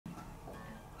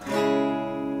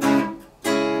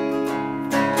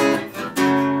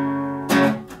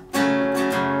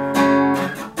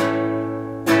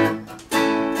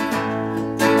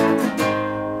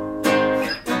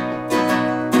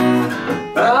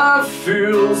I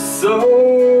feel so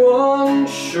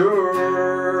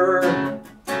unsure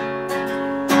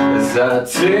as I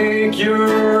take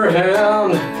your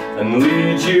hand and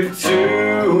lead you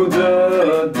to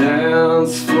the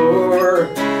dance floor.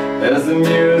 As the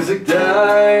music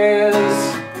dies,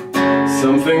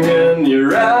 something in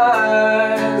your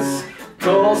eyes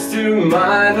calls to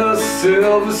mind a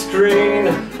silver screen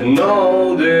and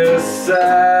all this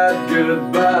sad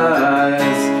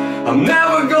goodbyes. I'm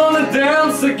never gonna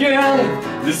dance again.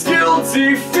 These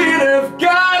guilty feet have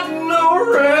got no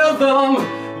rhythm.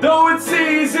 Though it's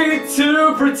easy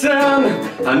to pretend,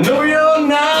 I know you're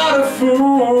not a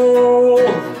fool.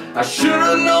 I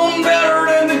should've known better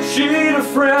than to cheat a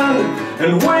friend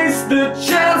and waste the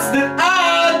chance that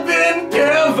I'd been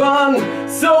given.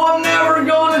 So I'm never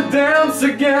gonna dance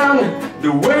again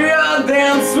the way I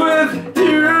dance with you.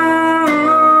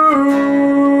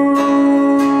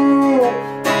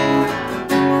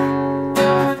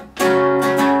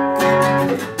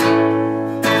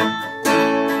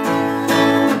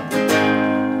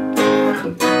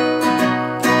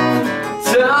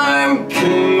 Time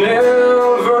can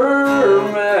never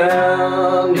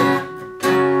mend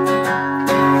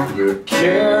the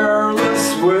careless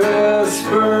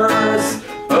whispers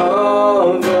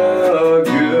of a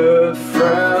good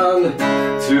friend.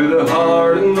 To the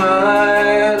heart and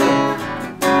mind,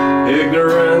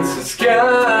 ignorance is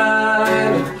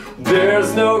kind.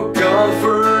 There's no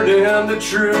comfort in the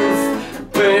truth.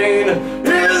 Pain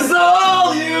is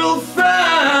all you'll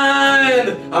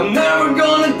find. I'm never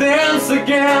gonna dance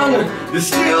again.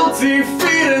 These guilty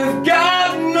feet have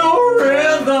got no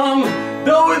rhythm.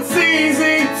 Though it's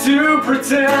easy to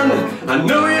pretend, I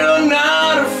know you're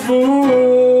not a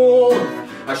fool.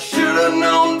 I should've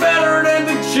known better than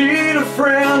to cheat a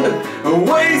friend, a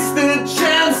wasted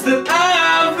chance that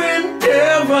I've been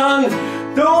given.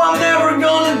 Though I'm never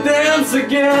gonna dance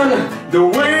again the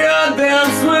way I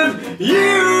dance with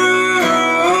you.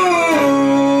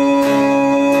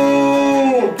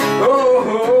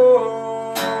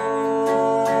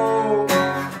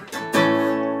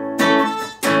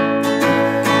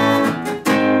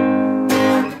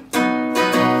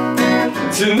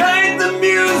 Tonight the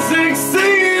music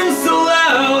seems so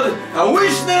loud. I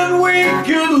wish that we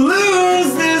could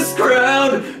lose this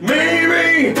crowd.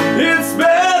 Maybe it's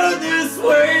better this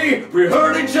way. We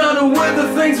hurt each other with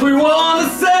the things we want to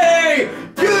say.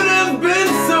 Could have been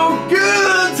so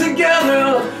good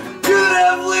together. Could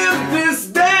have lived this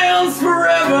dance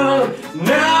forever.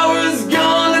 Now is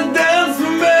gonna dance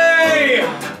for me.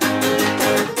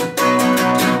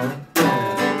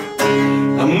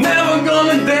 I'm never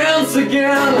gonna dance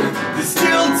again. These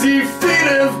guilty feet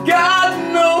have got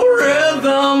no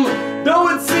rhythm. Though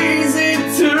it's easy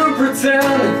to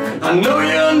pretend, I know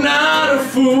you're not a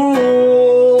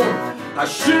fool. I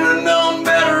should've known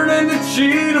better than to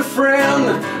cheat a friend,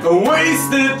 a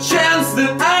wasted chance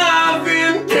that I've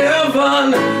been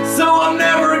given. So I'm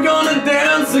never gonna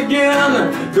dance again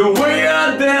the way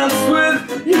I danced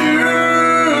with you.